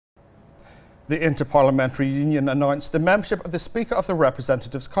The Inter-Parliamentary Union announced the membership of the Speaker of the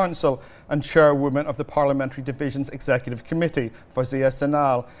Representatives' Council and Chairwoman of the Parliamentary Division's Executive Committee, Fawzia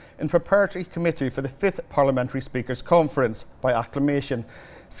Sanal, in preparatory committee for the 5th Parliamentary Speakers' Conference by acclamation,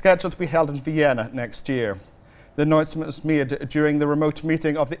 scheduled to be held in Vienna next year. The announcement was made during the remote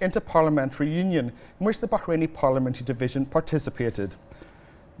meeting of the Inter-Parliamentary Union, in which the Bahraini Parliamentary Division participated.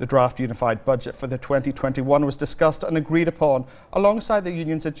 The draft unified budget for the 2021 was discussed and agreed upon alongside the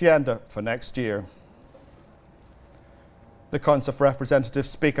Union's agenda for next year. The Council of Representatives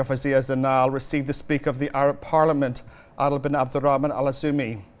Speaker Fawzia Sanal received the Speaker of the Arab Parliament, Adel bin Abdurrahman Al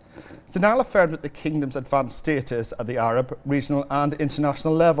Azumi. Sanal affirmed that the Kingdom's advanced status at the Arab, regional and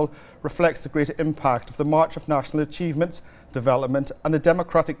international level reflects the greater impact of the march of national achievements, development and the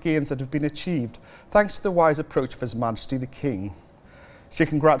democratic gains that have been achieved thanks to the wise approach of His Majesty the King. She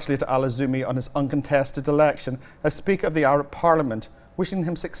congratulated Al Azumi on his uncontested election as Speaker of the Arab Parliament, wishing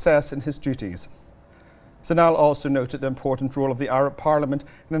him success in his duties. Sanal also noted the important role of the Arab Parliament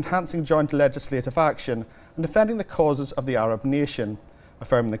in enhancing joint legislative action and defending the causes of the Arab nation,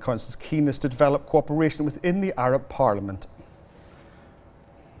 affirming the Council's keenness to develop cooperation within the Arab Parliament.